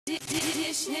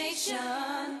Dish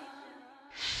Nation.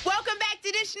 Welcome back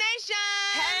to Dish Nation.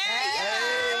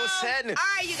 Hey, what's happening? All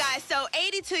right, you guys. So,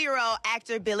 82-year-old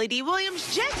actor Dee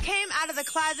Williams just came out of the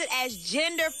closet as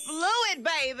gender fluid,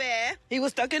 baby. He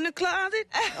was stuck in the closet.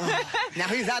 Now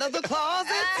he's out of the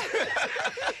closet.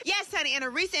 Yes, honey. In a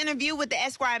recent interview with the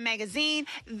Esquire magazine,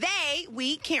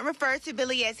 we can't refer to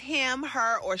Billy as him,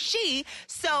 her, or she.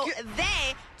 So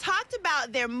they talked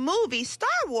about their movie, Star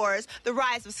Wars, The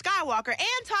Rise of Skywalker,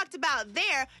 and talked about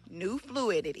their new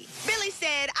fluidity. Billy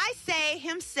said, I say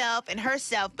himself and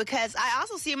herself because I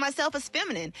also see myself as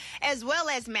feminine as well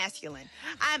as masculine.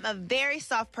 I'm a very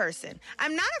soft person.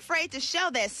 I'm not afraid to show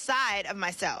that side of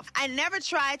myself. I never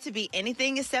try to be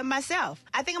anything except myself.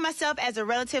 I think of myself as a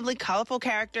relatively colorful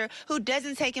character who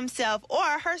doesn't take himself or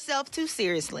herself too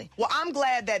seriously. Well, I'm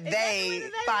glad that they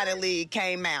finally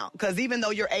came out. Because even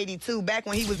though you're 82, back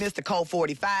when he was Mr. Colt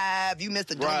 45, you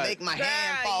Mr. Don't Make My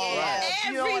Hand Fall Off. Yeah.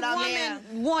 You know what I mean? Every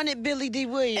woman wanted Billy Dee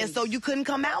Williams. And so you couldn't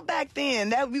come out back then.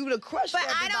 That we would have crushed But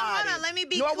everybody. hold on, let me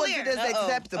be Nor clear. was it as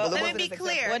acceptable. Let me be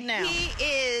clear. What now? He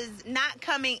is not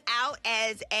coming out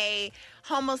as a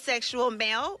homosexual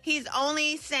male. He's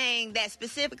only saying that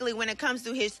specifically when it comes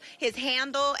to his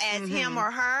handle as him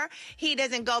or her, he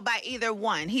doesn't go by either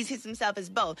one. He sees himself as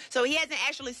both. So he hasn't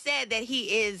actually said that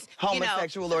he is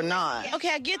Homosexual or not. Okay,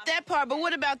 I get that part, but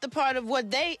what about the part of what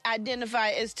they identify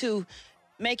as to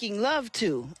making love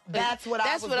to? That's what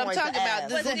I'm talking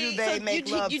about. Who do they make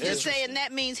love you to? just saying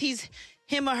that means he's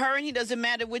him or her and he doesn't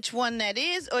matter which one that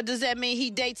is, or does that mean he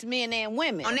dates men and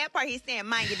women? On that part, he's saying,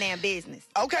 mind your damn business.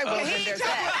 Okay, well, then there's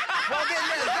that. Well, then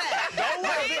there's that. Don't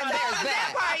worry, he ain't told us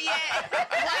that part yet.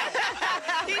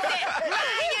 He said,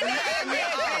 mind your damn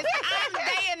business. I'm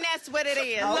they, and that's what it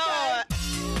is. Lord,